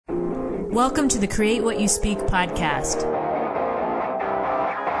Welcome to the Create What You Speak podcast.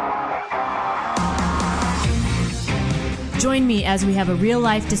 Join me as we have a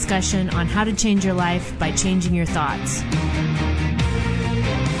real-life discussion on how to change your life by changing your thoughts.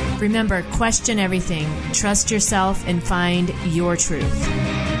 Remember, question everything, trust yourself, and find your truth.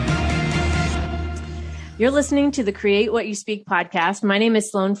 You're listening to the Create What You Speak podcast. My name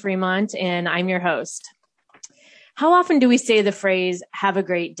is Sloan Fremont, and I'm your host. How often do we say the phrase, have a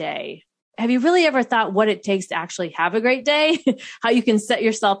great day? Have you really ever thought what it takes to actually have a great day? How you can set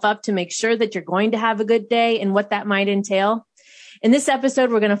yourself up to make sure that you're going to have a good day and what that might entail? In this episode,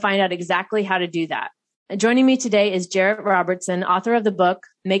 we're going to find out exactly how to do that. Joining me today is Jarrett Robertson, author of the book,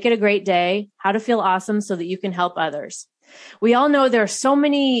 Make It a Great Day, How to Feel Awesome So That You Can Help Others. We all know there are so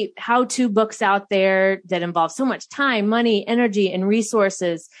many how-to books out there that involve so much time, money, energy, and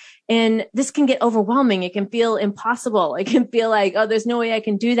resources. And this can get overwhelming. It can feel impossible. It can feel like, oh, there's no way I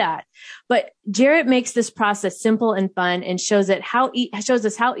can do that. But Jarrett makes this process simple and fun and shows us how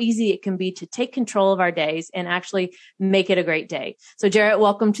easy it can be to take control of our days and actually make it a great day. So Jarrett,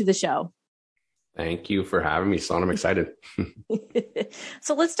 welcome to the show. Thank you for having me, Sloan. I'm excited.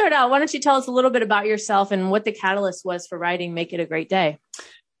 So let's start out. Why don't you tell us a little bit about yourself and what the catalyst was for writing Make It a Great Day?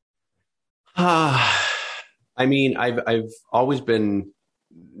 I've always been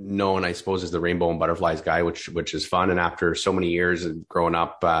known, I suppose, as the rainbow and butterflies guy, which is fun. And after so many years of growing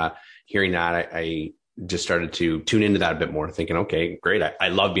up, hearing that, I just started to tune into that a bit more, thinking, okay, great. I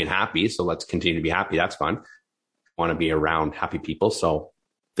love being happy. So let's continue to be happy. That's fun. I want to be around happy people. So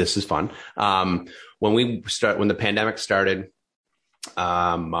this is fun. When the pandemic started,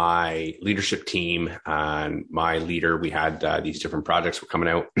 my leadership team and my leader, we had these different projects were coming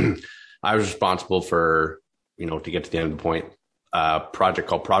out. I was responsible for, to get to the end of the point, a project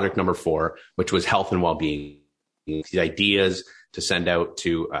called Project Number 4, which was health and well-being. These ideas to send out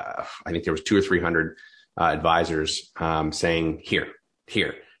to, I think there was 200 or 300 advisors saying, here.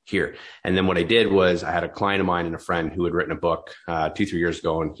 And then what I did was I had a client of mine and a friend who had written a book 2-3 years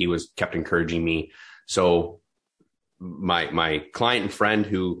ago, and he kept encouraging me. So my client and friend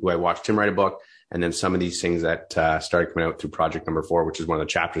who I watched him write a book, and then some of these things that started coming out through Project Number 4, which is one of the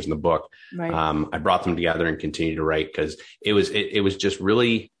chapters in the book. Right. I brought them together and continued to write because it was just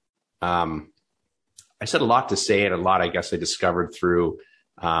really, I said a lot to say it, a lot, I guess I discovered through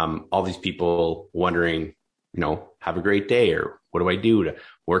all these people wondering, have a great day, or what do I do to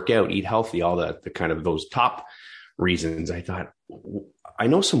work out, eat healthy, all the kind of those top reasons. I thought, I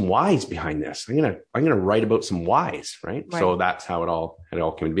know some whys behind this. I'm gonna write about some whys, right? So that's how it all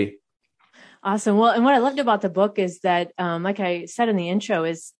came to be. Awesome. Well, and what I loved about the book is that, like I said in the intro,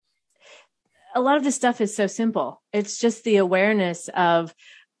 is a lot of this stuff is so simple. It's just the awareness of,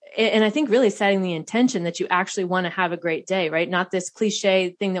 and I think really setting the intention that you actually want to have a great day, right? Not this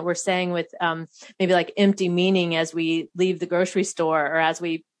cliche thing that we're saying with maybe like empty meaning as we leave the grocery store or as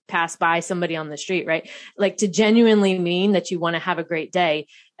we pass by somebody on the street, right? Like to genuinely mean that you want to have a great day.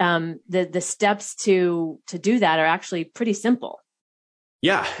 The steps to do that are actually pretty simple.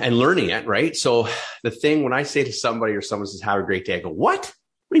 Yeah. And learning it, right? So the thing, when I say to somebody or someone says, have a great day, I go, what?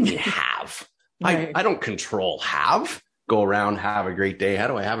 What do you mean have? Right. I don't control have. Go around, have a great day. How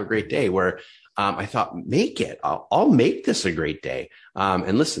do I have a great day? Where I thought, make it. I'll make this a great day.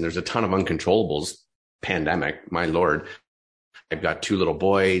 And listen, there's a ton of uncontrollables. Pandemic, my Lord. I've got 2 little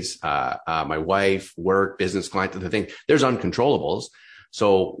boys, my wife, work, business, client, the thing. There's uncontrollables.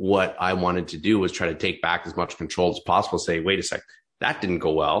 So what I wanted to do was try to take back as much control as possible. Say, wait a sec, that didn't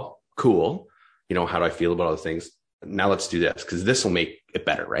go well. Cool. How do I feel about other things? Now let's do this because this will make it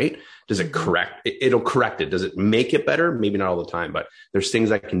better, right? Does it correct? It'll correct it. Does it make it better? Maybe not all the time, but there's things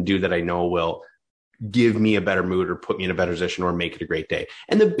I can do that I know will give me a better mood or put me in a better position or make it a great day.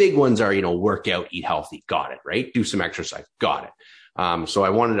 And the big ones are, work out, eat healthy. Got it, right? Do some exercise. Got it. So I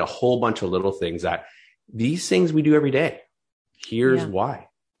wanted a whole bunch of little things that these things we do every day. Here's why.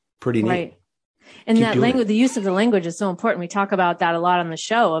 Pretty neat. Right. And that language, the use of the language is so important. We talk about that a lot on the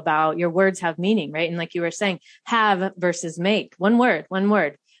show about your words have meaning, right? And like you were saying, have versus make, one word,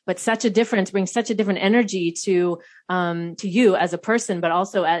 but such a difference brings such a different energy to you as a person, but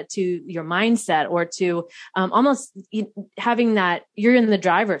also to your mindset or to almost having that you're in the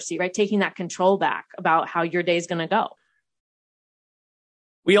driver's seat, right? Taking that control back about how your day is going to go.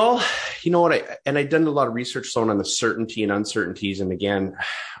 We all, I've done a lot of research on the certainty and uncertainties. And again,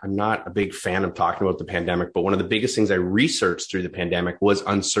 I'm not a big fan of talking about the pandemic, but one of the biggest things I researched through the pandemic was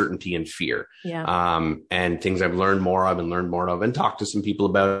uncertainty and fear. Yeah. And things I've learned more of and talked to some people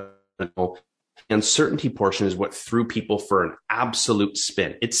about. The uncertainty portion is what threw people for an absolute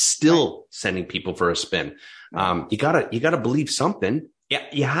spin. It's still sending people for a spin. You gotta believe something. Yeah,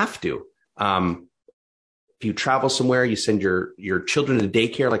 you have to. If you travel somewhere, you send your children to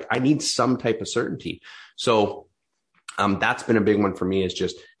daycare, like I need some type of certainty. So that's been a big one for me, is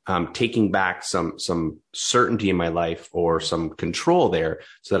just taking back some certainty in my life, or some control there,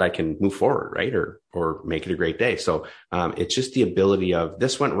 so that I can move forward, right? Or make it a great day. So it's just the ability of,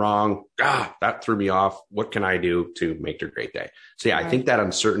 this went wrong. That threw me off. What can I do to make it a great day? So yeah, right. I think that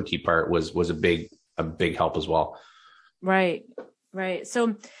uncertainty part was a big help as well. Right.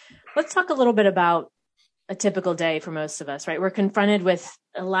 So let's talk a little bit about a typical day for most of us, right? We're confronted with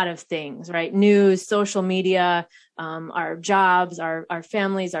a lot of things, right? News, social media, our jobs, our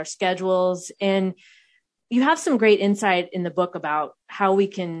families, our schedules. And you have some great insight in the book about how we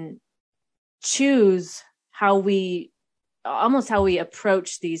can choose how we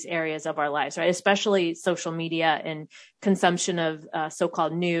approach these areas of our lives, right? Especially social media and consumption of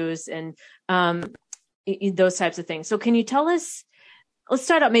so-called news and those types of things. So can you tell us, let's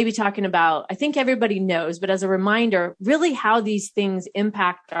start out maybe talking about, I think everybody knows, but as a reminder, really how these things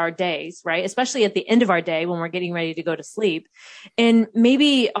impact our days, right? Especially at the end of our day when we're getting ready to go to sleep. And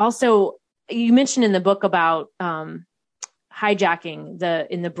maybe also, you mentioned in the book about hijacking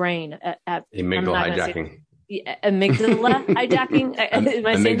in the brain. Amygdala hijacking. Amygdala hijacking?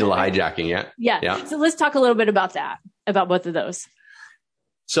 Amygdala hijacking, yeah. Yeah. So let's talk a little bit about that, about both of those.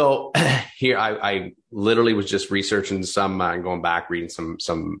 So here, I literally was just researching going back, reading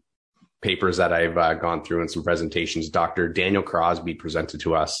some papers that I've gone through, and some presentations. Dr. Daniel Crosby presented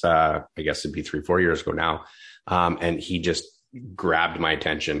to us, I guess it'd be 3-4 years ago now. And he just grabbed my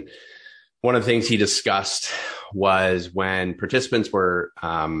attention. One of the things he discussed was when participants were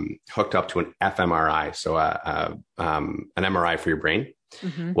hooked up to an fMRI, so an MRI for your brain,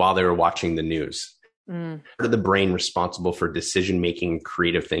 while they were watching the news. Part of the brain responsible for decision-making and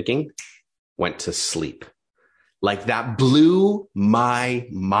creative thinking went to sleep. Like, that blew my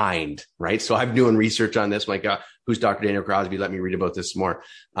mind, right? So I'm doing research on this. I'm like, who's Dr. Daniel Crosby? Let me read about this more.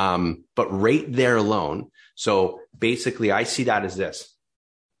 But right there alone. So basically I see that as this,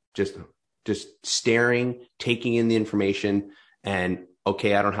 just staring, taking in the information, and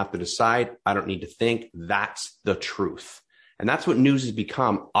okay, I don't have to decide. I don't need to think. That's the truth. And that's what news has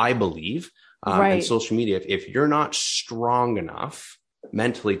become, I believe. Right. And social media, if you're not strong enough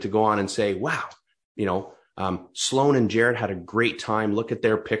mentally to go on and say, wow, Sloan and Jared had a great time. Look at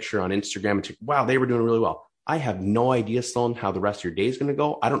their picture on Instagram. And wow, they were doing really well. I have no idea, Sloan, how the rest of your day is going to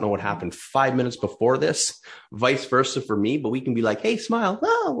go. I don't know what happened 5 minutes before this, vice versa for me, but we can be like, hey, smile.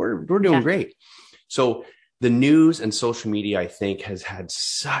 Oh, we're doing great. So the news and social media, I think, has had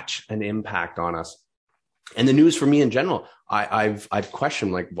such an impact on us. And the news for me in general, I've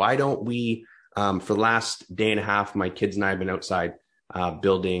questioned, like, why don't we, for the last day and a half, my kids and I have been outside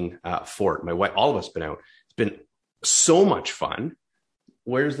building a fort. My wife, all of us been out. It's been so much fun.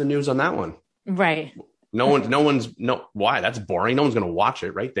 Where's the news on that one? Right. Why? That's boring. No one's going to watch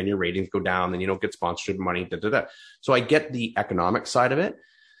it, right? Then your ratings go down, then you don't get sponsorship money. So I get the economic side of it,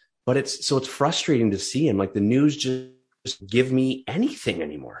 but it's frustrating to see him. Like, the news just give me anything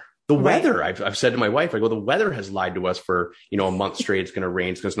anymore. The weather, I've said to my wife, I go, the weather has lied to us for, a month straight. It's going to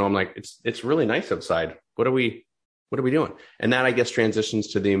rain. It's going to snow. I'm like, it's really nice outside. What are we doing? And that, I guess, transitions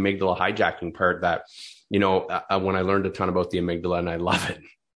to the amygdala hijacking part that, when I learned a ton about the amygdala, and I love it,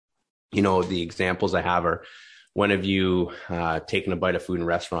 the examples I have are, when have you taken a bite of food in a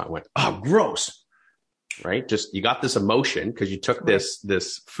restaurant and went, oh, gross, right? Just, you got this emotion because you took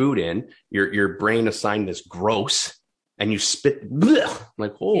this food in, your brain assigned this gross, and you spit, bleh,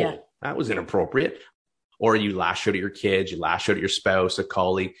 like, that was inappropriate. Or you lash out at your kids, you lash out at your spouse, a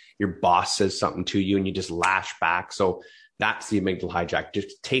colleague, your boss says something to you, and you just lash back. So that's the amygdala hijack.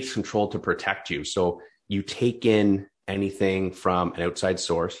 Just takes control to protect you. So you take in anything from an outside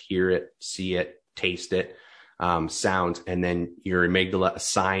source, hear it, see it, taste it, sounds, and then your amygdala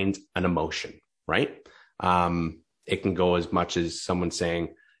assigns an emotion, right? It can go as much as someone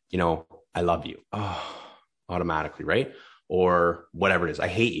saying, I love you. Oh, automatically, right? Or whatever it is, I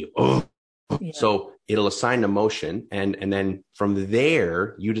hate you. Oh. Yeah. So it'll assign an emotion, and then from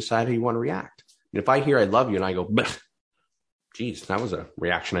there, you decide how you want to react. And if I hear I love you and I go, geez, that was a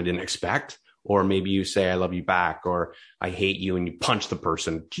reaction I didn't expect. Or maybe you say I love you back, or I hate you, and you punch the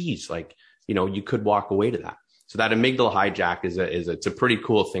person. Geez, you could walk away to that. So that amygdala hijack it's a pretty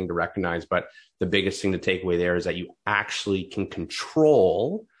cool thing to recognize. But the biggest thing to take away there is that you actually can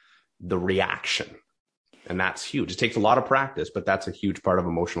control the reaction. And that's huge. It takes a lot of practice, but that's a huge part of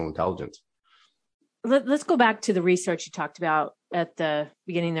emotional intelligence. Let's go back to the research you talked about at the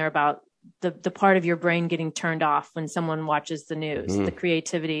beginning there about the part of your brain getting turned off when someone watches the news, the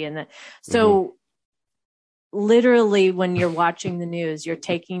creativity and so literally when you're watching the news, you're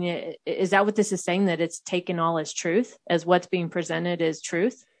taking it. Is that what this is saying? That it's taken all as truth, as what's being presented as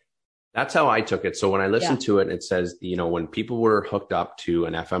truth? That's how I took it. So when I listened to it, it says, when people were hooked up to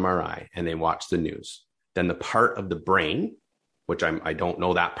an fMRI and they watched the news, then the part of the brain, which I don't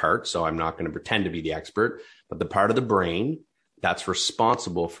know that part, so I'm not going to pretend to be the expert, but the part of the brain that's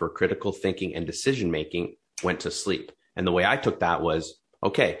responsible for critical thinking and decision-making went to sleep. And the way I took that was,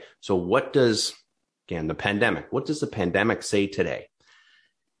 okay, so the pandemic, what does the pandemic say today?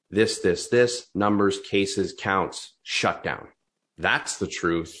 This, numbers, cases, counts, shut down. That's the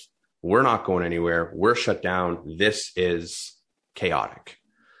truth. We're not going anywhere. We're shut down. This is chaotic.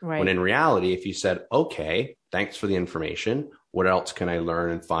 Right. When in reality, if you said, okay, thanks for the information, what else can I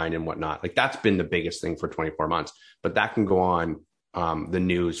learn and find and whatnot? Like that's been the biggest thing for 24 months, but that can go on the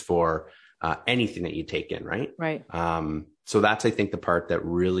news for anything that you take in, right? Right. So that's, I think, the part that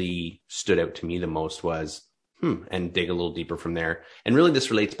really stood out to me the most was, and dig a little deeper from there. And really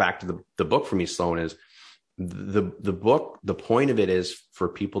this relates back to the book for me, Sloan, is the book, the point of it is for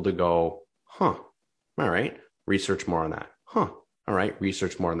people to go, all right, research more on that. All right,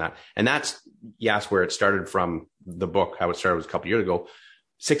 research more on that. And that's, yes, where it started from the book, how it started was a couple of years ago,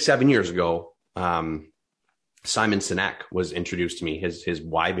 6-7 years ago. Simon Sinek was introduced to me, his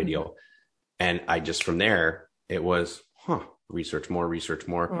why video. And I just, from there, it was, research more,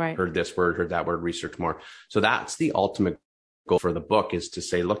 right. Heard this word, heard that word, research more. So that's the ultimate goal for the book, is to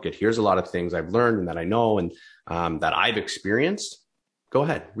say, look, here's a lot of things I've learned and that I know and that I've experienced. Go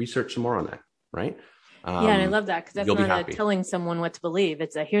ahead, research some more on that. Right. And I love that, because that's not telling someone what to believe.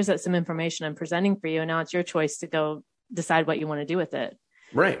 It's here's some information I'm presenting for you. And now it's your choice to go decide what you want to do with it.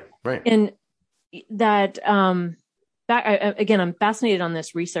 Right. And that, again, I'm fascinated on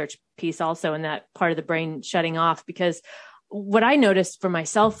this research piece also, and that part of the brain shutting off, because what I noticed for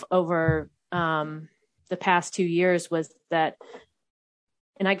myself over the past 2 years was that,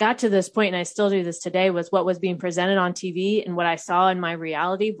 and I got to this point, and I still do this today, was what was being presented on TV and what I saw in my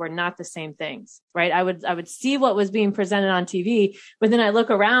reality were not the same things, right? I would see what was being presented on TV, but then I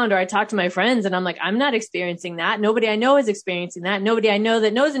look around or I talk to my friends and I'm like, I'm not experiencing that. Nobody I know is experiencing that. Nobody I know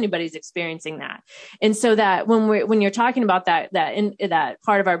that knows anybody's experiencing that. And so that when you're talking about that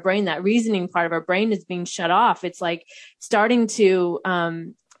part of our brain, that reasoning part of our brain is being shut off, it's like starting to,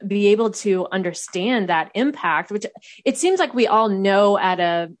 be able to understand that impact, which it seems like we all know at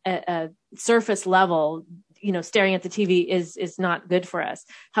a surface level, staring at the TV is not good for us.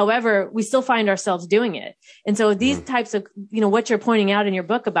 However, we still find ourselves doing it. And so these types of, what you're pointing out in your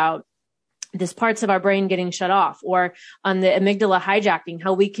book about this parts of our brain getting shut off, or on the amygdala hijacking,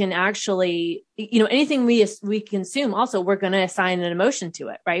 how we can actually, anything we consume, also, we're going to assign an emotion to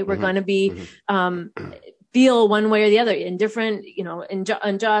it, right? We're going to be, feel one way or the other, indifferent,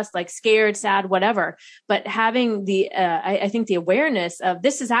 unjust, like scared, sad, whatever. But having I think the awareness of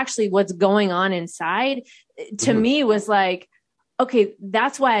this is actually what's going on inside, to me was like, okay,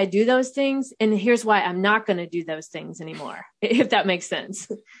 that's why I do those things. And here's why I'm not going to do those things anymore, if that makes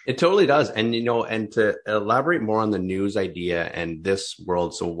sense. It totally does. And, and to elaborate more on the news idea and this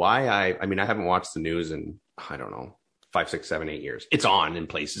world. So why I haven't watched the news in, I don't know, 5, 6, 7, 8 years. It's on in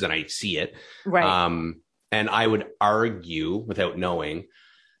places and I see it. Right. And I would argue, without knowing,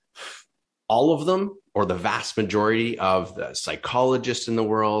 all of them, or the vast majority of the psychologists in the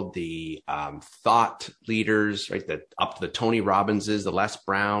world, the thought leaders, right, up to the Tony Robbinses, the Les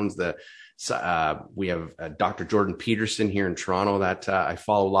Browns, we have Dr. Jordan Peterson here in Toronto that I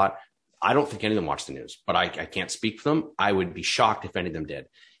follow a lot. I don't think any of them watch the news, but I can't speak for them. I would be shocked if any of them did.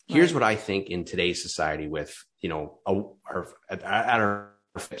 Here's what I think in today's society with, at our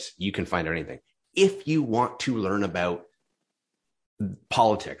fits, you can find anything. If you want to learn about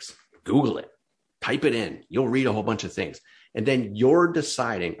politics, Google it, type it in, you'll read a whole bunch of things. And then you're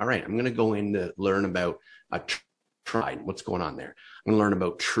deciding, all right, I'm going to go in to learn about Trump, what's going on there. I'm going to learn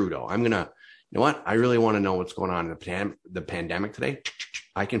about Trudeau. I'm going to, I really want to know what's going on in the pandemic today.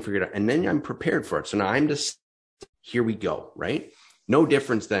 I can figure it out. And then I'm prepared for it. So now I'm just, here we go, right? No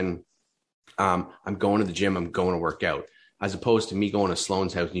difference than I'm going to the gym, I'm going to work out. As opposed to me going to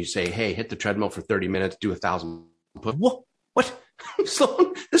Sloan's house and you say, hey, hit the treadmill for 30 minutes, do 1,000 push-ups. What?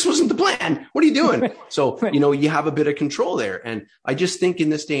 Sloan, this wasn't the plan. What are you doing? So, you have a bit of control there. And I just think in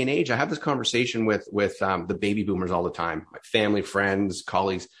this day and age, I have this conversation with the baby boomers all the time. My family, friends,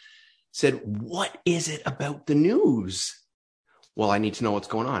 colleagues said, what is it about the news? Well, I need to know what's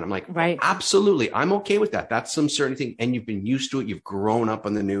going on. I'm like, right. Absolutely. I'm okay with that. That's some certain thing. And you've been used to it. You've grown up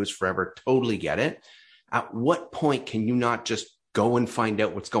on the news forever. Totally get it. At what point can you not just go and find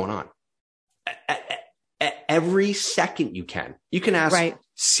out what's going on? Every second you can ask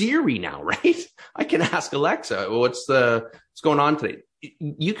Siri now, right? I can ask Alexa, what's going on today?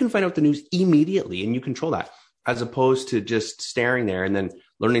 You can find out the news immediately and you control that, as opposed to just staring there and then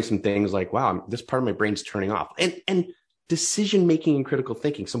learning some things like, wow, this part of my brain's turning off. And decision-making and critical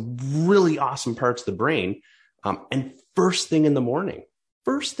thinking, some really awesome parts of the brain. And first thing in the morning,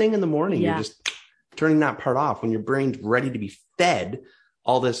 you're just turning that part off when your brain's ready to be fed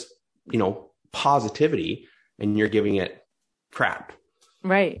all this, positivity, and you're giving it crap.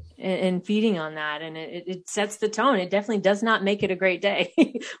 Right. And feeding on that. And it sets the tone. It definitely does not make it a great day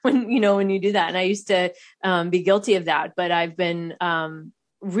when you do that. And I used to be guilty of that, but I've been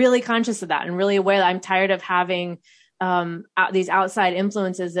really conscious of that and really aware that I'm tired of having these outside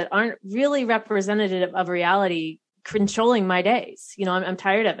influences that aren't really representative of reality controlling my days. I'm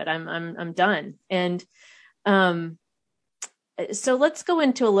tired of it. I'm done. And so let's go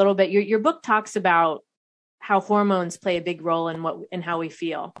into a little bit. Your book talks about how hormones play a big role in how we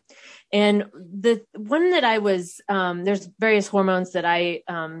feel. And the one that I was, there's various hormones that I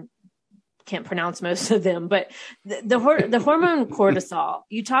can't pronounce most of them, but the hormone cortisol,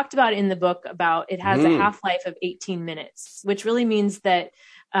 you talked about in the book about it has a half-life of 18 minutes, which really means that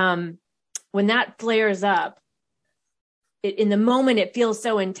when that flares up, in the moment, it feels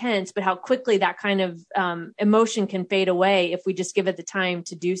so intense, but how quickly that kind of emotion can fade away if we just give it the time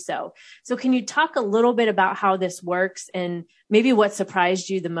to do so. So can you talk a little bit about how this works and maybe what surprised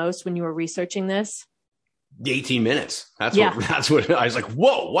you the most when you were researching this? 18 minutes. That's what I was like,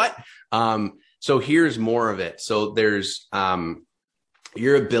 whoa, what? So here's more of it. So there's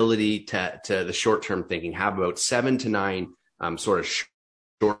your ability to the short-term thinking, have about 7 to 9 sort of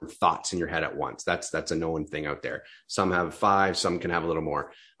short thoughts in your head at once. That's a known thing out there. Some have 5, some can have a little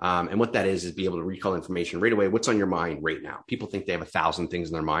more. And what that is be able to recall information right away. What's on your mind right now? People think they have 1,000 things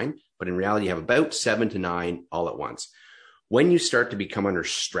in their mind, but in reality, you have about 7 to 9 all at once. When you start to become under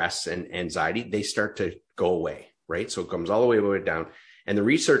stress and anxiety, they start to go away, right? So it comes all the way down. And the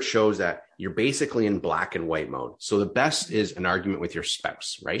research shows that you're basically in black and white mode. So the best is an argument with your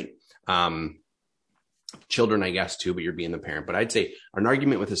spouse, right? Children, I guess, too, but you're being the parent. But I'd say an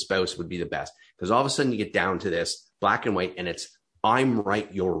argument with a spouse would be the best, because all of a sudden you get down to this black and white and it's, I'm right,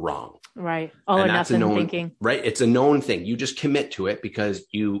 you're wrong. Right. All or nothing thinking. Right. It's a known thing. You just commit to it because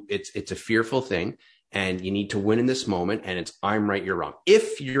it's a fearful thing and you need to win in this moment. And it's, I'm right, you're wrong.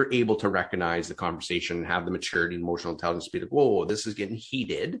 If you're able to recognize the conversation and have the maturity and emotional intelligence to be like, whoa, this is getting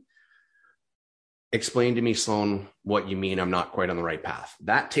heated. Explain to me, Sloan, what you mean I'm not quite on the right path.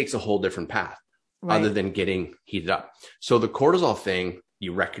 That takes a whole different path. Right. Other than getting heated up. So the cortisol thing,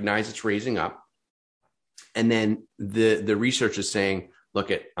 you recognize it's raising up. And then the research is saying,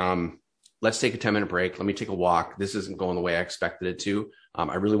 look at, let's take a 10-minute break. Let me take a walk. This isn't going the way I expected it to.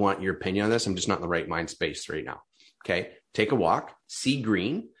 I really want your opinion on this. I'm just not in the right mind space right now. Okay. Take a walk, see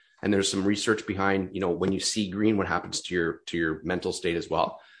green. And there's some research behind, when you see green, what happens to your mental state as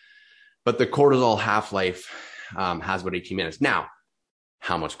well. But the cortisol half-life has about 18 minutes. Now,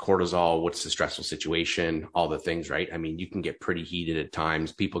 how much cortisol, what's the stressful situation, all the things, right? I mean, you can get pretty heated at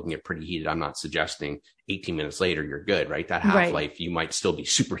times. People can get pretty heated. I'm not suggesting 18 minutes later, you're good, right? That half-life, you might still be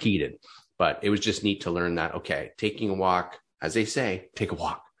super heated, but it was just neat to learn that, okay, taking a walk, as they say, take a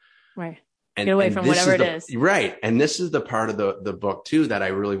walk. Right. And get away from whatever it is. Right. And this is the part of the book too, that I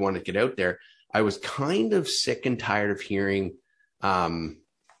really want to get out there. I was kind of sick and tired of hearing my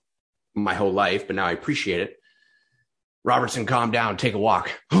whole life, but now I appreciate it. Robertson, calm down, take a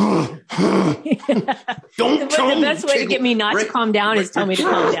walk. Don't tell me. The best way to get me not to calm down is tell me to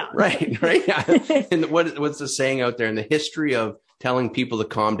calm down. Right. Yeah. And what's the saying out there in the history of telling people to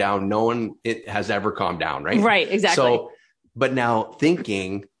calm down? No one has ever calmed down, right? Right, exactly. So, but now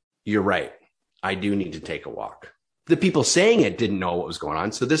thinking, you're right. I do need to take a walk. The people saying it didn't know what was going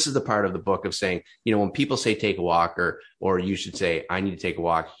on. So this is the part of the book of saying, when people say take a walk or you should say, I need to take a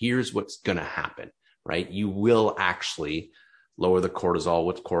walk, here's what's going to happen. Right? You will actually lower the cortisol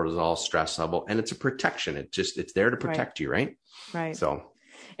with cortisol stress level. And it's a protection. It's there to protect you. Right. Right. So,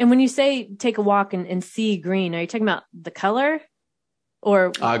 and when you say take a walk and see green, are you talking about the color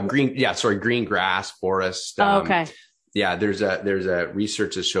or green? Yeah. Sorry. Green grass, forest. Okay. Yeah. There's a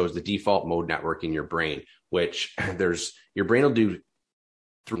research that shows the default mode network in your brain, which your brain will do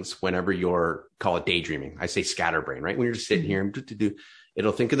whenever you're, call it daydreaming. I say scatterbrain, right? When you're just sitting here and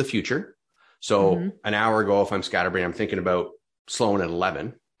it'll think of the future. So an hour ago, if I'm scatterbrained, I'm thinking about Sloan at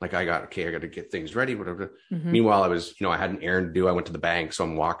 11. Like I got to get things ready, whatever. Meanwhile, I was, I had an errand to do. I went to the bank, so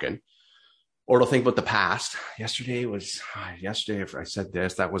I'm walking. Or it'll think about the past. Yesterday if I said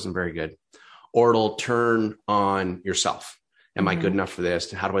this, that wasn't very good. Or it'll turn on yourself. Am I good enough for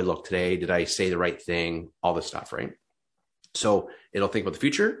this? How do I look today? Did I say the right thing? All this stuff, right? So it'll think about the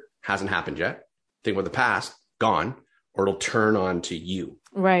future, hasn't happened yet. Think about the past, gone, or it'll turn on to you.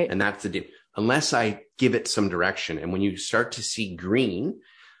 Right. And that's the deal. Unless I give it some direction. And when you start to see green,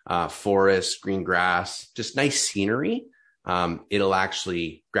 forest, green grass, just nice scenery, it'll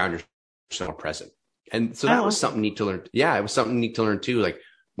actually ground yourself present. And so that was something neat to learn. Yeah, it was something neat to learn too. Like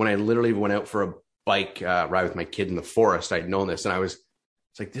when I literally went out for a bike ride with my kid in the forest, I'd known this, and it's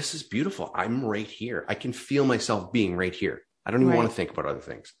like, this is beautiful. I'm right here. I can feel myself being right here. I don't even want to think about other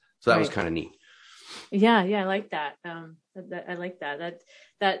things. So that was kind of neat. Yeah. I like that. I like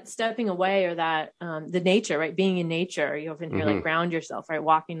that stepping away, or that, the nature, right? Being in nature, you often hear like ground yourself, right?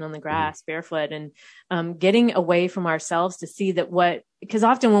 Walking on the grass barefoot, and, getting away from ourselves to see that because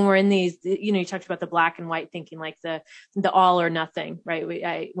often when we're in these, you talked about the black and white thinking, like the all or nothing,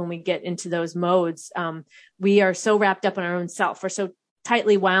 right? When we get into those modes, we are so wrapped up in our own self. We're so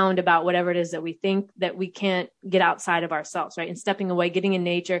tightly wound about whatever it is that we think, that we can't get outside of ourselves, right? And stepping away, getting in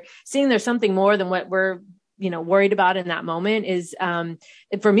nature, seeing there's something more than what we're, worried about in that moment is,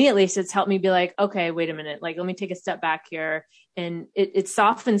 for me, at least, it's helped me be like, okay, wait a minute. Like, let me take a step back here. And it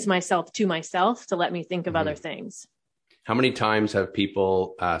softens myself to let me think of other things. How many times have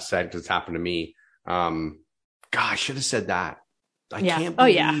people said, because it's happened to me, God, I should have said that. I can't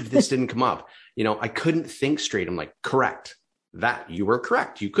believe this didn't come up. I couldn't think straight. I'm like, correct. That you were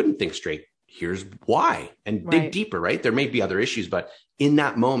correct. You couldn't think straight. Here's why. And dig deeper, right? There may be other issues, but in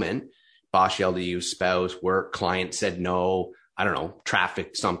that moment, boss yelled at you, spouse, work, client said no, I don't know,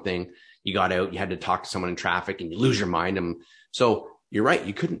 traffic, something. You got out, you had to talk to someone in traffic, and you lose your mind. So you're right.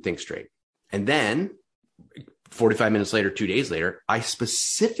 You couldn't think straight. And then 45 minutes later, 2 days later, I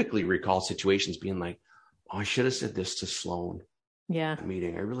specifically recall situations being like, oh, I should have said this to Sloan. Yeah.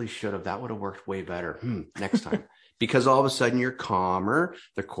 Meeting. I really should have. That would have worked way better. Next time. Because all of a sudden you're calmer,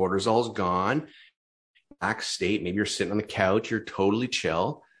 the cortisol's gone, back state. Maybe you're sitting on the couch, you're totally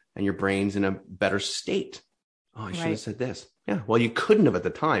chill, and your brain's in a better state. Oh, I should have said this. Yeah. Well, you couldn't have at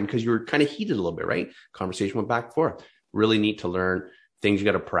the time because you were kind of heated a little bit, right? Conversation went back and forth. Really neat to learn things you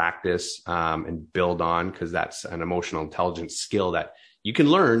got to practice and build on, because that's an emotional intelligence skill that you can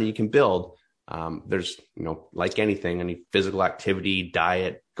learn, you can build. There's, like anything, any physical activity,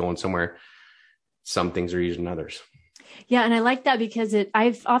 diet, going somewhere, some things are easier than others. Yeah. And I like that because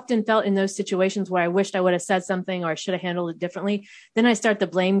I've often felt in those situations where I wished I would have said something, or I should have handled it differently. Then I start the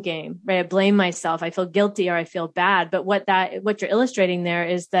blame game, right? I blame myself. I feel guilty, or I feel bad. But what you're illustrating there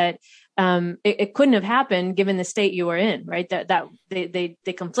is that, it couldn't have happened given the state you were in, right? That they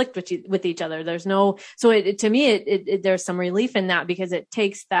conflict with each other. There's no, so to me, there's some relief in that, because it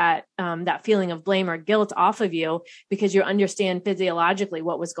takes that feeling of blame or guilt off of you, because you understand physiologically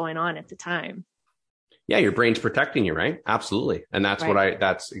what was going on at the time. Yeah, your brain's protecting you, right? Absolutely. And that's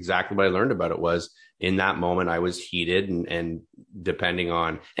that's exactly what I learned about it. Was in that moment I was heated, and depending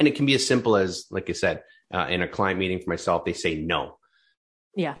on, and it can be as simple as, like I said, in a client meeting for myself, they say no.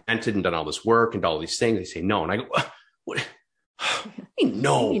 Yeah. And done all this work and all these things. They say no. And I go, what?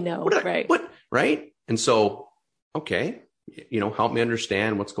 No. Right. What? Right. And so, okay, help me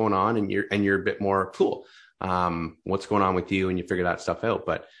understand what's going on. And you're a bit more cool. What's going on with you? And you figure that stuff out.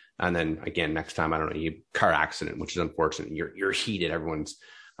 And then again, next time, I don't know, you car accident, which is unfortunate. You're heated. Everyone's,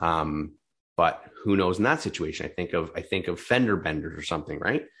 but who knows in that situation? I think of fender benders or something,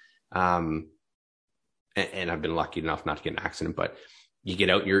 right? And I've been lucky enough not to get in an accident, but you get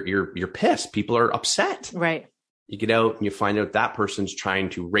out, you're pissed. People are upset. Right. You get out and you find out that person's trying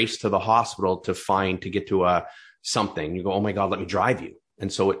to race to the hospital to get to something. You go, oh my God, let me drive you.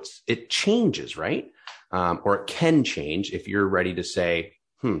 And so it changes, right? Or it can change if you're ready to say,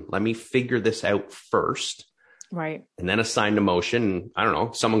 let me figure this out first. Right. And then assign emotion. I don't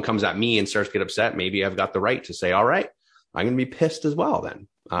know, someone comes at me and starts to get upset. Maybe I've got the right to say, all right, I'm going to be pissed as well then.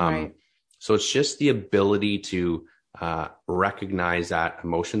 Right. So it's just the ability to recognize that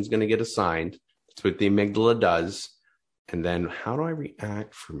emotion's going to get assigned. It's what the amygdala does. And then how do I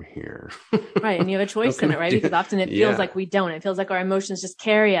react from here? Right. And you have a choice in it, right? Because often it feels like we don't. It feels like our emotions just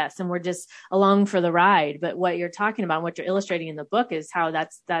carry us and we're just along for the ride. But what you're talking about, what you're illustrating in the book is how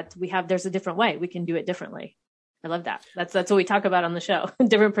there's a different way. We can do it differently. I love that. That's what we talk about on the show.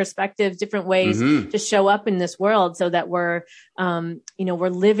 Different perspectives, different ways to show up in this world so that we're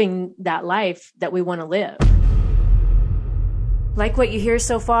living that life that we want to live. Like what you hear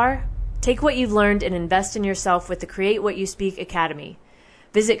so far? Take what you've learned and invest in yourself with the Create What You Speak Academy.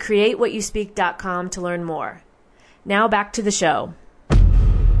 Visit createwhatyouspeak.com to learn more. Now back to the show.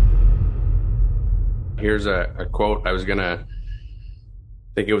 Here's a quote. I was going to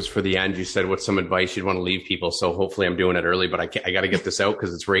think it was for the end. You said, what's some advice you'd want to leave people? So hopefully I'm doing it early, but I got to get this out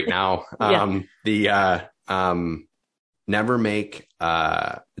because it's right now. never make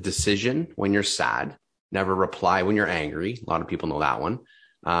a decision when you're sad, never reply when you're angry. A lot of people know that one.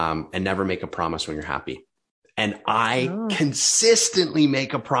 And never make a promise when you're happy. And I consistently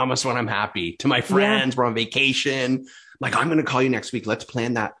make a promise when I'm happy to my friends. We're on vacation. Like, I'm going to call you next week. Let's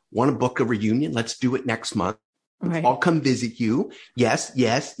plan that. Want to book a reunion? Let's do it next month. Right. I'll come visit you. Yes,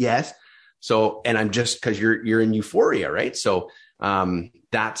 yes, yes. So, and I'm just, cause you're in euphoria, right? So,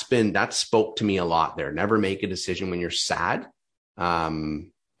 that spoke to me a lot there. Never make a decision when you're sad.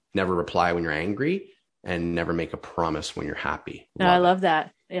 Never reply when you're angry, and never make a promise when you're happy. I love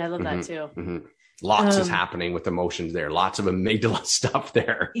that. Yeah. I love that too. Mm-hmm. Lots is happening with emotions there. Lots of amygdala stuff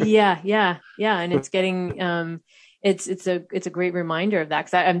there. Yeah. And it's getting, it's a great reminder of that.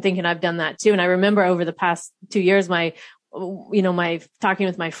 Cause I'm thinking I've done that too. And I remember over the past 2 years, my talking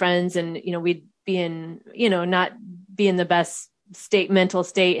with my friends, and, we'd be in, not be in the best mental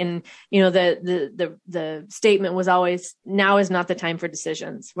state. And, the statement was always, now is not the time for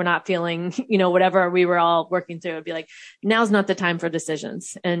decisions. We're not feeling, whatever we were all working through. It'd be like, now's not the time for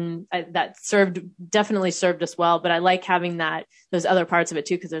decisions. And that definitely served us well. But I like having those other parts of it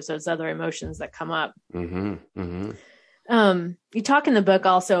too, because there's those other emotions that come up. Mm-hmm. Mm-hmm. You talk in the book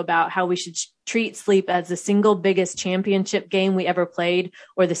also about how we should treat sleep as the single biggest championship game we ever played,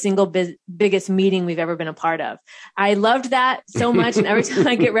 or the single biggest meeting we've ever been a part of. I loved that so much. And every time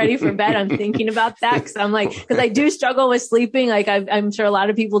I get ready for bed, I'm thinking about that. Cause I do struggle with sleeping. Like I'm sure a lot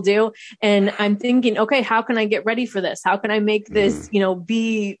of people do. And I'm thinking, okay, how can I get ready for this? How can I make this,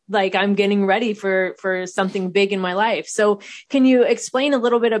 be like, I'm getting ready for something big in my life. So can you explain a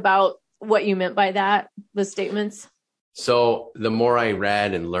little bit about what you meant by that, the statements? So the more I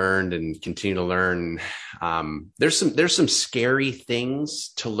read and learned and continue to learn, there's some scary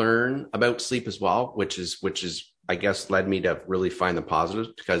things to learn about sleep as well, which is, I guess, led me to really find the positives,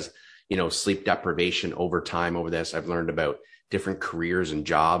 because, sleep deprivation over time, over this, I've learned about different careers and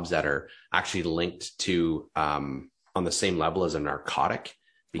jobs that are actually linked to, on the same level as a narcotic,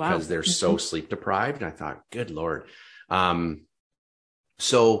 because they're so sleep deprived. And I thought, good Lord.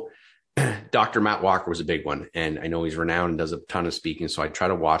 So Dr. Matt Walker was a big one, and I know he's renowned and does a ton of speaking. So I try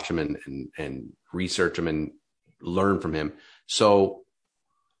to watch him and research him and learn from him. So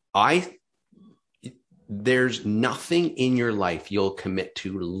there's nothing in your life you'll commit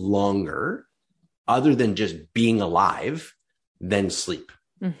to longer, other than just being alive, than sleep.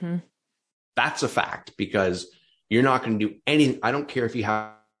 Mm-hmm. That's a fact, because you're not going to do anything. I don't care if you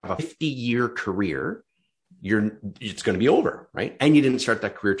have a 50-year career. It's going to be over, right? And you didn't start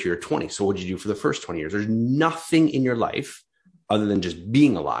that career till you're 20. So what did you do for the first 20 years? There's nothing in your life other than just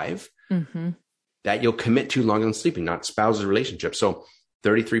being alive that you'll commit to longer than sleeping, not spouses, relationships. So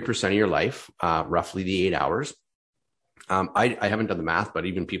 33% of your life, roughly the 8 hours. I haven't done the math, but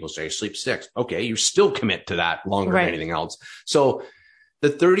even people say sleep 6. Okay. You still commit to that longer than anything else. So the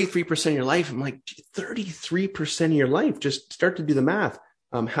 33% of your life, I'm like, 33% of your life, just start to do the math.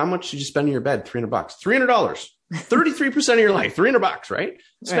 How much did you spend in your bed? $300, $300, 33% of your life, $300, right?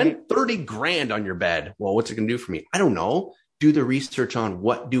 Spend 30 grand on your bed. Well, what's it going to do for me? I don't know. Do the research on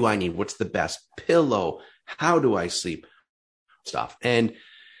what do I need? What's the best pillow? How do I sleep? Stuff. And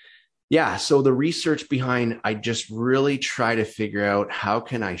yeah, so the research behind, I just really try to figure out how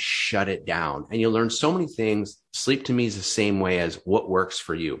can I shut it down? And you'll learn so many things. Sleep to me is the same way as what works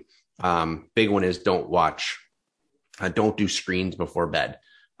for you. Big one is don't do screens before bed.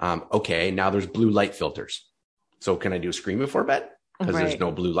 Okay, now there's blue light filters. So can I do a screen before bed? Because there's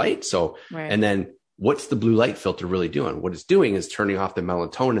no blue light. So, and then what's the blue light filter really doing? What it's doing is turning off the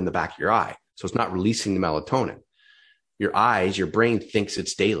melatonin in the back of your eye. So it's not releasing the melatonin. Your eyes, your brain thinks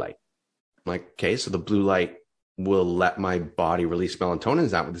it's daylight. I'm like, okay, so the blue light will let my body release melatonin.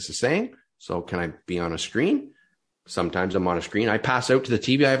 Is that what this is saying? So can I be on a screen? Sometimes I'm on a screen. I pass out to the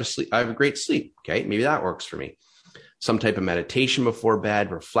TV. I have a great sleep. Okay, maybe that works for me. Some type of meditation before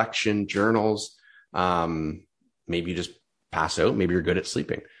bed, reflection, journals. Maybe you just pass out. Maybe you're good at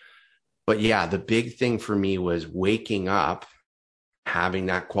sleeping. But yeah, the big thing for me was waking up, having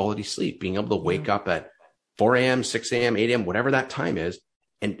that quality sleep, being able to wake up at 4 a.m., 6 a.m., 8 a.m., whatever that time is,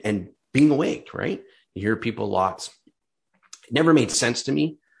 and being awake, right? You hear people lots. It never made sense to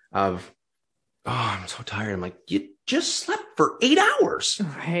me of, I'm so tired. I'm like, you just slept for 8 hours.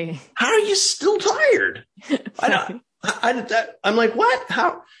 Right. How are you still tired? I'm like, what?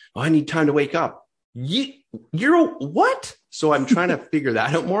 How? Oh, I need time to wake up. You're what? So I'm trying to figure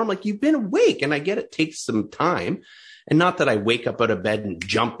that out more. I'm like, you've been awake, and I get it takes some time. And not that I wake up out of bed and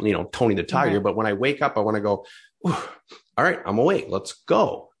jump, Tony the Tiger, but when I wake up, I want to go, all right, I'm awake. Let's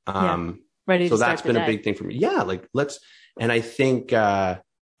go. Ready. So that's been a big thing for me. Yeah. And I think,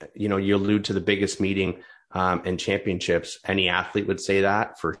 you allude to the biggest meeting. and championships. Any athlete would say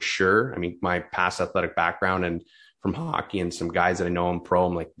that for sure. I mean, my past athletic background and from hockey and some guys that I know in pro,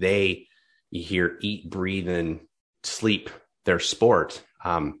 I'm like, you hear eat, breathe, and sleep their sport.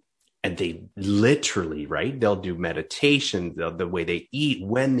 And they literally, right? They'll do meditation, the way they eat,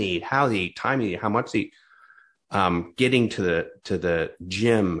 when they eat, how they eat, time they eat, how much they eat. Getting to the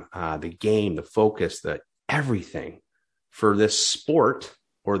gym, the game, the focus, the everything for this sport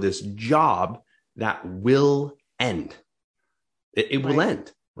or this job that will end. It will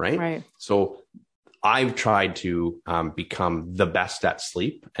end, right? Right. So I've tried to become the best at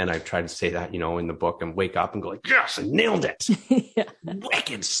sleep. And I've tried to say that, in the book, and wake up and go like, yes, I nailed it. Yeah.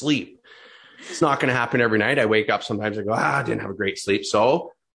 Wicked sleep. It's not going to happen every night. I wake up sometimes, I go, I didn't have a great sleep.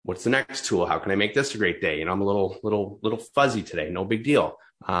 So what's the next tool? How can I make this a great day? I'm a little fuzzy today. No big deal.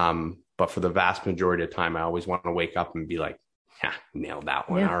 But for the vast majority of the time, I always want to wake up and be like, nailed that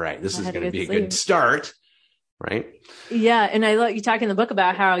one. Yeah, all right. This is going to be a good start. Right. Yeah. And I let you talk in the book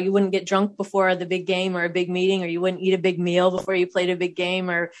about how you wouldn't get drunk before the big game or a big meeting, or you wouldn't eat a big meal before you played a big game,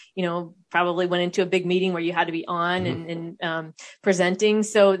 or, probably went into a big meeting where you had to be on and presenting.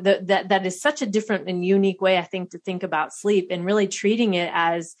 So that is such a different and unique way, I think, to think about sleep and really treating it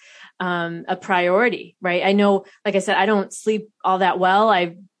as a priority. Right. I know, like I said, I don't sleep all that well.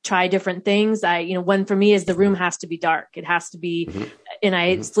 I try different things. One for me is the room has to be dark. It has to be, and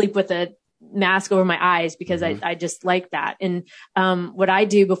I sleep with a mask over my eyes because I just like that. And what I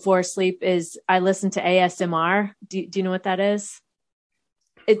do before sleep is I listen to ASMR. Do you know what that is?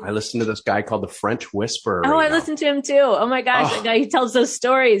 I listen to this guy called the French Whisperer. I listen to him too. Oh my gosh. That guy, he tells those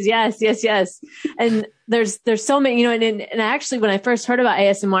stories. Yes. And there's so many, and actually when I first heard about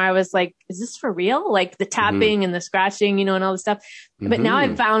ASMR, I was like, is this for real? Like the tapping and the scratching, and all this stuff. But now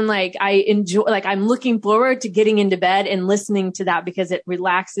I've found I enjoy, I'm looking forward to getting into bed and listening to that because it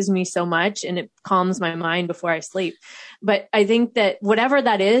relaxes me so much and it calms my mind before I sleep. But I think that whatever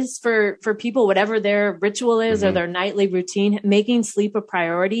that is for people, whatever their ritual is or their nightly routine, making sleep a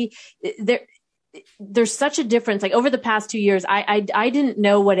priority, there's such a difference. Like over the past 2 years, I didn't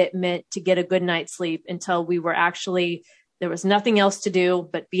know what it meant to get a good night's sleep until there was nothing else to do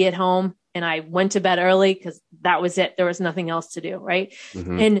but be at home. And I went to bed early because that was it. There was nothing else to do. Right.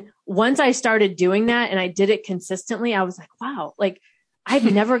 And once I started doing that and I did it consistently, I was like, wow,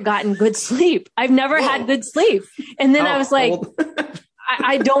 I've never gotten good sleep. I've never had good sleep. And then I was like,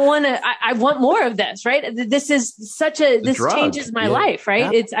 I don't want to, I want more of this, right? This is this drug. Changes my life,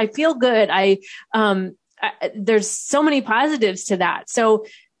 right? Yeah. I feel good. There's so many positives to that. So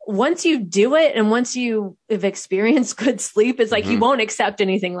once you do it and once you have experienced good sleep, it's like you won't accept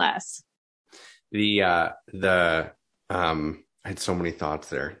anything less. I had so many thoughts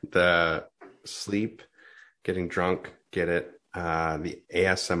there. The sleep, getting drunk, get it. The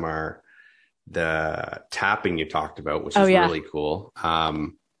ASMR, the tapping you talked about, which is really cool.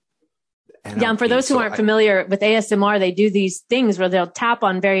 And for those who aren't familiar with ASMR, they do these things where they'll tap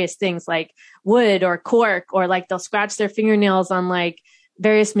on various things like wood or cork, or they'll scratch their fingernails on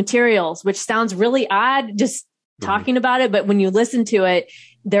various materials, which sounds really odd just talking about it. But when you listen to it,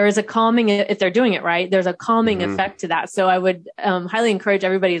 there is a calming, if they're doing it right, there's a calming effect to that. So I would highly encourage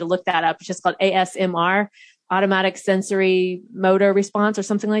everybody to look that up. It's just called ASMR, automatic sensory motor response, or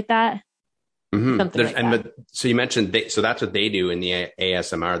something like that. So you mentioned, so that's what they do in the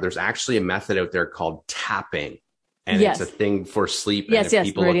ASMR. There's actually a method out there called tapping, and it's a thing for sleep. And if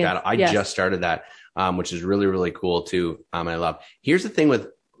people look at it, I just started that, which is really, really cool too. And I love, here's the thing with,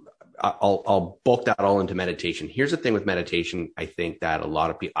 I'll bulk that all into meditation. Here's the thing with meditation. I think that a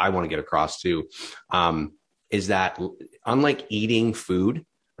lot of people, I want to get across too, is that unlike eating food,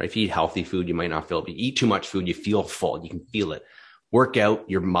 right? If you eat healthy food, you might not feel it. If you eat too much food, you feel full. You can feel it. Work out,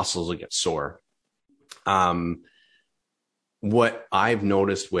 your muscles will get sore. What I've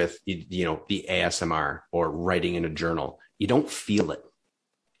noticed with, the ASMR or writing in a journal, you don't feel it.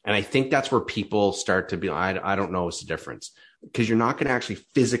 And I think that's where people start to be, I don't know what's the difference, because you're not going to actually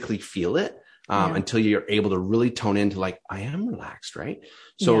physically feel it until you're able to really tone into I am relaxed, right?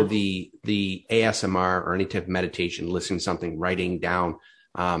 So the ASMR or any type of meditation, listening to something, writing down,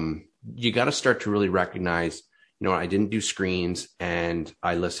 you got to start to really recognize, I didn't do screens and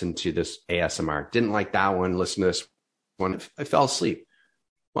I listened to this ASMR. Didn't like that one. Listen to this one. I fell asleep.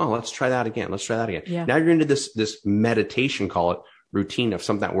 Well, let's try that again. Yeah. Now you're into this meditation, call it routine, of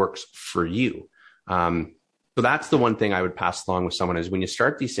something that works for you. So that's the one thing I would pass along with someone is when you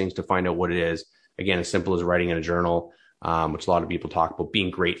start these things to find out what it is, again, as simple as writing in a journal, which a lot of people talk about, being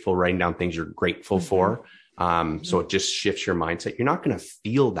grateful, writing down things you're grateful for. So it just shifts your mindset. You're not going to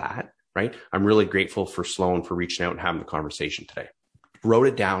feel that, right? I'm really grateful for Sloan for reaching out and having the conversation today. Wrote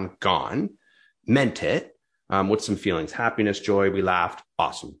it down, gone, meant it. What's some feelings? Happiness, joy, we laughed.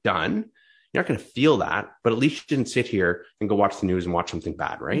 Awesome. Done. You're not going to feel that, but at least you didn't sit here and go watch the news and watch something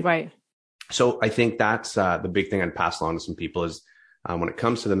bad, right? Right. So I think that's the big thing I'd pass along to some people is when it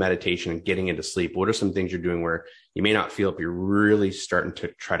comes to the meditation and getting into sleep, what are some things you're doing where you may not feel it, but you're really starting to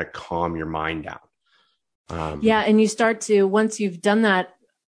try to calm your mind down? And you start to, once you've done that,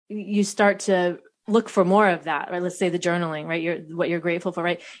 you start to look for more of that, right? Let's say the journaling, right? What you're grateful for,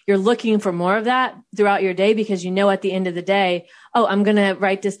 right? You're looking for more of that throughout your day because you know at the end of the day, oh, I'm going to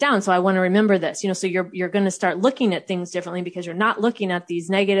write this down. So I want to remember this, so you're going to start looking at things differently because you're not looking at these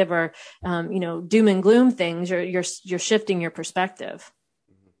negative or, doom and gloom things. You're shifting your perspective.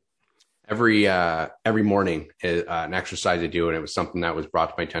 Every morning, an exercise I do, and it was something that was brought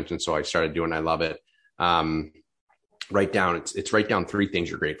to my attention. So I started doing, I love it. Write down, it's write down 3 things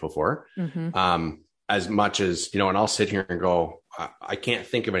you're grateful for. As much as, and I'll sit here and go, I can't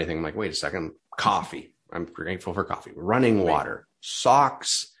think of anything. I'm like, wait a second, coffee. I'm grateful for coffee, running water,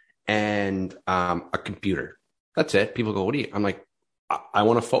 socks, and a computer. That's it. People go, what do you, I'm like, I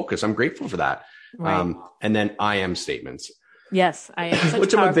want to focus. I'm grateful for that. Right. And then I am statements. Yes, I am.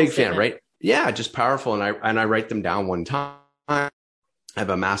 Which I'm a big fan, right? Yeah, just powerful. And I write them down one time. I have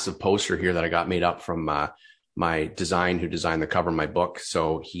a massive poster here that I got made up from my who designed the cover of my book.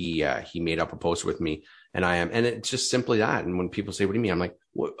 So he made up a poster with me, and and it's just simply that. And when people say, what do you mean? I'm like,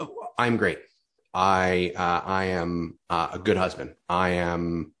 I'm great. I am a good husband. I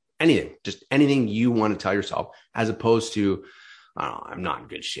am anything, just anything you want to tell yourself, as opposed to, I'm not in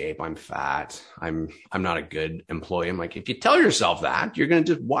good shape. I'm fat. I'm not a good employee. I'm like, if you tell yourself that, you're going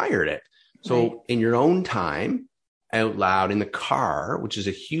to just wire it. So in your own time, out loud in the car, which is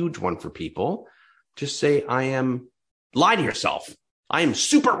a huge one for people, just say, lie to yourself. I am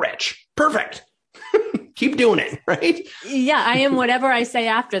super rich. Perfect. Keep doing it. Right. Yeah. I am whatever I say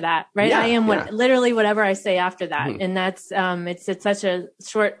after that. Right. Yeah, I am literally whatever I say after that. Mm-hmm. And that's, it's such a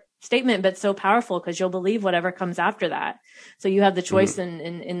short statement, but so powerful because you'll believe whatever comes after that. So you have the choice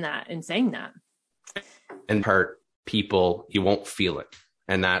in that, in saying that. And people, you won't feel it.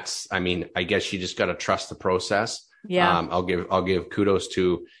 And that's, I guess you just got to trust the process. Yeah. I'll give kudos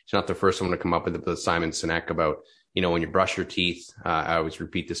to, it's not the first one to come up with it, but Simon Sinek about, when you brush your teeth, I always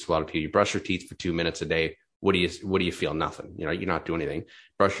repeat this to a lot of people, you brush your teeth for 2 minutes a day. What do you feel? Nothing. You're not doing anything.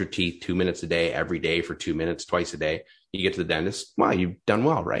 Brush your teeth 2 minutes a day, every day for 2 minutes, twice a day. You get to the dentist. Wow, you've done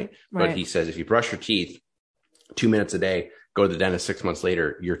well, right? But he says, if you brush your teeth 2 minutes a day, go to the dentist 6 months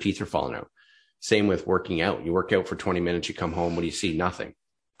later, your teeth are falling out. Same with working out. You work out for 20 minutes, you come home. What do you see? Nothing.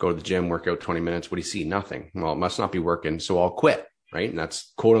 Go to the gym, work out 20 minutes. What do you see? Nothing. Well, it must not be working. So I'll quit. Right. And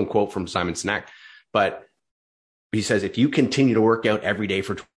that's quote unquote from Simon Sinek. But he says, if you continue to work out every day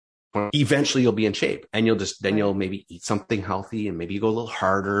for 20, eventually you'll be in shape, and you'll maybe eat something healthy, and maybe you go a little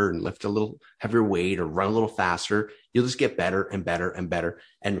harder and lift a little heavier weight or run a little faster. You'll just get better and better and better.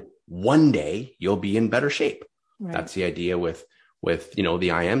 And one day you'll be in better shape. Right. That's the idea with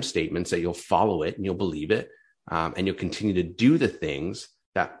the I am statements, that you'll follow it and you'll believe it. And you'll continue to do the things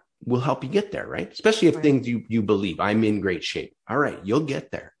that will help you get there, right? Especially if things you believe, I'm in great shape. All right, you'll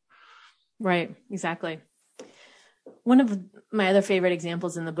get there. Right, exactly. One of my other favorite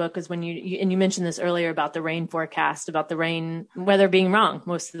examples in the book is when you mentioned this earlier about the rain forecast, about the rain weather being wrong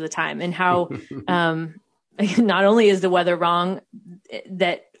most of the time, and how not only is the weather wrong,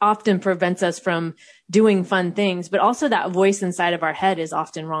 that often prevents us from doing fun things, but also that voice inside of our head is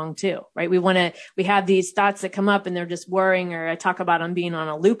often wrong too, right? We have these thoughts that come up and they're just worrying, or I talk about them being on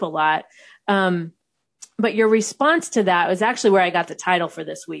a loop a lot. But your response to that was actually where I got the title for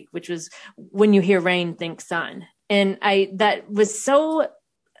this week, which was When You Hear Rain, Think Sun. And that was so,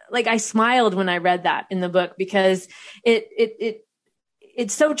 I smiled when I read that in the book, because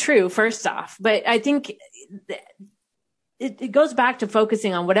it's so true, first off. But I think it goes back to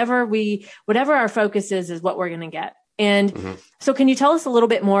focusing on whatever our focus is what we're going to get. And so can you tell us a little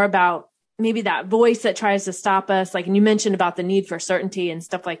bit more about maybe that voice that tries to stop us? And you mentioned about the need for certainty and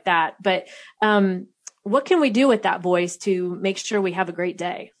stuff like that, but what can we do with that voice to make sure we have a great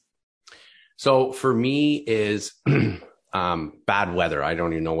day? So for me is bad weather. I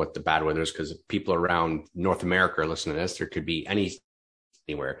don't even know what the bad weather is, because people around North America are listening to this. There could be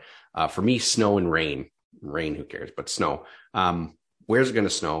anywhere. For me, snow and rain. Rain, who cares? But snow. Where's it going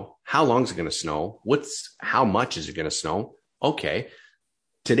to snow? How long is it going to snow? How much is it going to snow? Okay.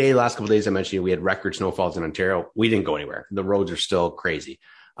 Today, last couple of days, I mentioned we had record snowfalls in Ontario. We didn't go anywhere. The roads are still crazy.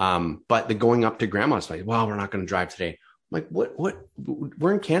 But the going up to grandma's place, well, we're not going to drive today. I'm like, what?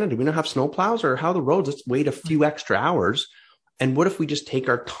 We're in Canada. We don't have snow plows, or how the roads? Let's wait a few extra hours. And what if we just take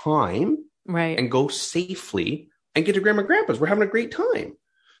our time and go safely and get to grandma and grandpa's? We're having a great time.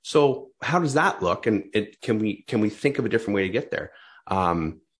 So how does that look? And can we think of a different way to get there?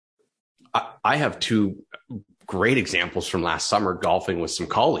 I have two great examples from last summer golfing with some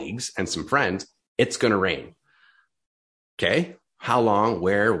colleagues and some friends. It's going to rain. Okay. How long,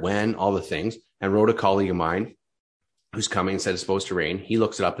 where, when, all the things. And wrote a colleague of mine who's coming and said it's supposed to rain. He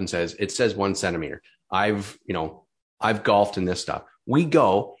looks it up and says, it says 1 centimeter. I've golfed in this stuff. We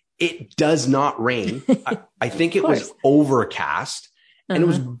go, it does not rain. I think it was overcast and it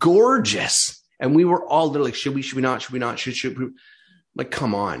was gorgeous. And we were all literally like, should we not? Should we? Like,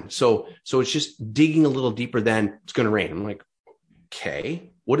 come on. So it's just digging a little deeper than it's going to rain. I'm like,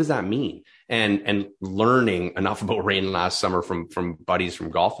 okay, what does that mean? And learning enough about rain last summer from buddies from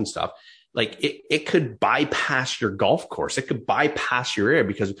golf and stuff, like it could bypass your golf course. It could bypass your area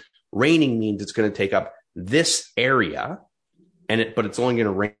because raining means it's going to take up this area but it's only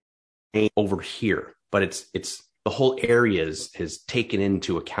going to rain over here. But it's the whole area is taken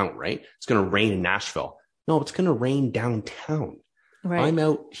into account, right? It's going to rain in Nashville. No, it's going to rain downtown. Right. I'm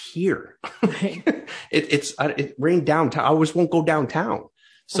out here. Right. It rained downtown. I always won't go downtown.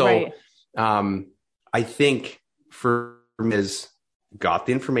 So, right. I think for me is got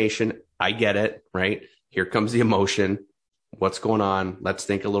the information. I get it. Right. Here comes the emotion. What's going on? Let's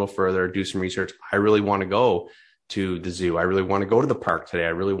think a little further, do some research. I really want to go to the zoo. I really want to go to the park today. I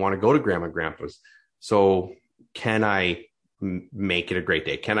really want to go to Grandma and Grandpa's. So can I make it a great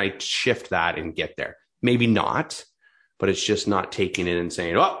day? Can I shift that and get there? Maybe not. But it's just not taking it and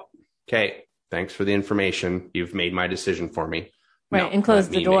saying, oh, okay, thanks for the information. You've made my decision for me. Right. No, and close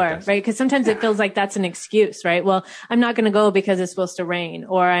the door, right? Because sometimes it feels like that's an excuse, right? Well, I'm not going to go because it's supposed to rain,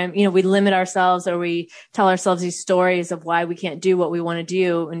 or we limit ourselves, or we tell ourselves these stories of why we can't do what we want to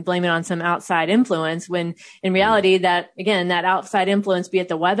do and blame it on some outside influence, when in reality that outside influence, be it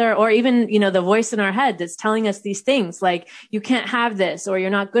the weather or even, the voice in our head that's telling us these things like you can't have this, or you're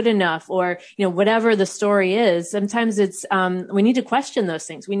not good enough, or, whatever the story is. Sometimes it's, we need to question those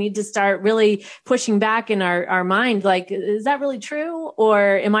things. We need to start really pushing back in our mind. Like, is that really true? Or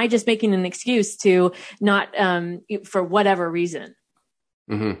am I just making an excuse to not, for whatever reason?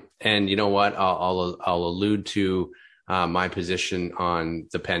 Mm-hmm. And you know what? I'll allude to my position on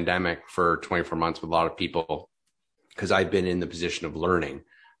the pandemic for 24 months with a lot of people, because I've been in the position of learning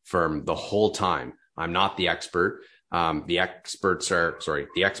from the whole time. I'm not the expert. The experts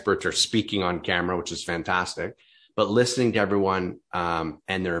are speaking on camera, which is fantastic, but listening to everyone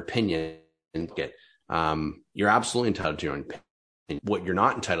and their opinion. You're absolutely entitled to your own opinion. What you're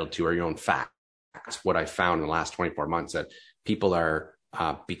not entitled to are your own facts. What I found in the last 24 months, that people are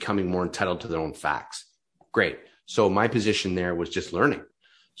becoming more entitled to their own facts. Great. So my position there was just learning.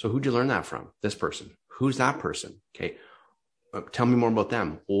 So who'd you learn that from? This person. Who's that person? Okay. Tell me more about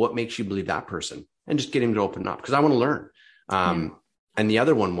them. Well, what makes you believe that person? And just getting to open up, because I want to learn. And the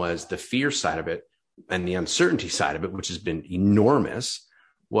other one was the fear side of it and the uncertainty side of it, which has been enormous,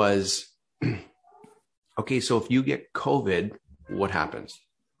 was, okay, so if you get COVID, what happens?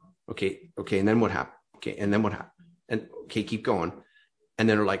 Okay. And then what happened? Okay. And then what happened? And okay, keep going. And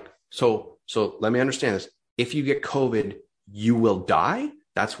then they're like, so let me understand this. If you get COVID, you will die.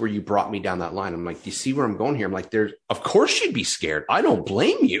 That's where you brought me down that line. I'm like, do you see where I'm going here? I'm like, of course you'd be scared. I don't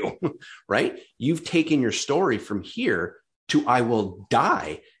blame you, right? You've taken your story from here to I will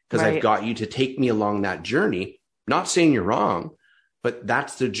die, because I've got you to take me along that journey. Not saying you're wrong, but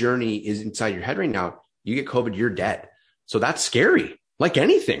that's the journey is inside your head right now. You get COVID, you're dead. So that's scary, like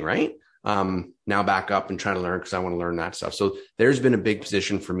anything, right? Now back up and trying to learn, because I want to learn that stuff. So there's been a big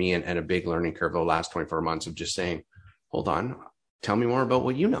position for me and a big learning curve over the last 24 months of just saying, hold on, tell me more about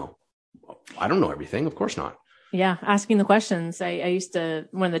what you know. I don't know everything. Of course not. Yeah. Asking the questions. I used to,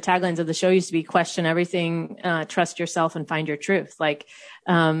 one of the taglines of the show used to be question everything, trust yourself and find your truth. Like,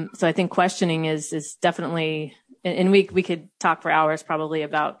 so I think questioning is definitely, and we could talk for hours probably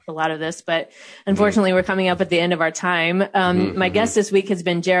about a lot of this, but unfortunately we're coming up at the end of our time. My guest this week has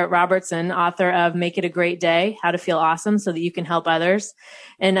been Jarrett Robertson, author of Make It a Great Day, How to Feel Awesome so that you can help others.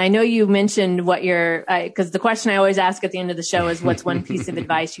 And I know you mentioned what because the question I always ask at the end of the show is what's one piece of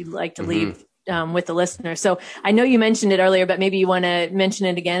advice you'd like to leave with the listener. So I know you mentioned it earlier, but maybe you want to mention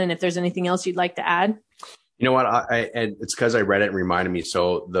it again. And if there's anything else you'd like to add. You know what? It's because I read it and reminded me.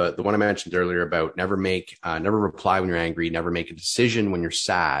 So the one I mentioned earlier about never reply when you're angry, never make a decision when you're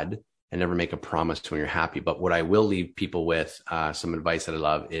sad, and never make a promise when you're happy. But what I will leave people with, some advice that I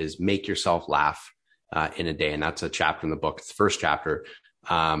love, is make yourself laugh in a day. And that's a chapter in the book. It's the first chapter.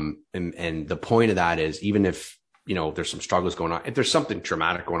 And the point of that is, even if, there's some struggles going on, if there's something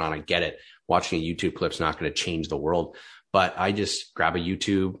traumatic going on, I get it. Watching a YouTube clip's not going to change the world. But I just grab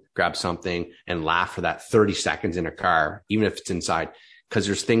something and laugh for that 30 seconds in a car, even if it's inside, because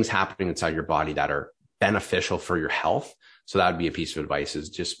there's things happening inside your body that are beneficial for your health. So that would be a piece of advice, is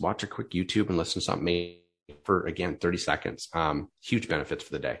just watch a quick YouTube and listen to something for, again, 30 seconds. Huge benefits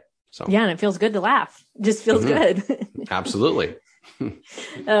for the day. So yeah, and it feels good to laugh. Just feels good. Absolutely.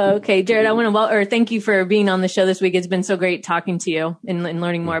 Okay, Jared, I want to thank you for being on the show this week. It's been so great talking to you and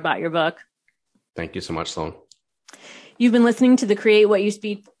learning more about your book. Thank you so much, Sloan. You've been listening to the Create What You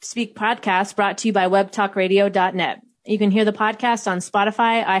Speak podcast, brought to you by webtalkradio.net. You can hear the podcast on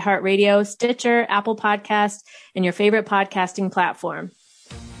Spotify, iHeartRadio, Stitcher, Apple Podcasts, and your favorite podcasting platform.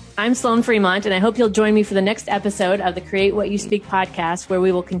 I'm Sloan Fremont, and I hope you'll join me for the next episode of the Create What You Speak podcast, where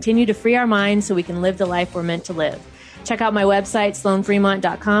we will continue to free our minds so we can live the life we're meant to live. Check out my website,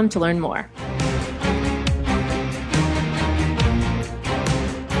 sloanfremont.com, to learn more.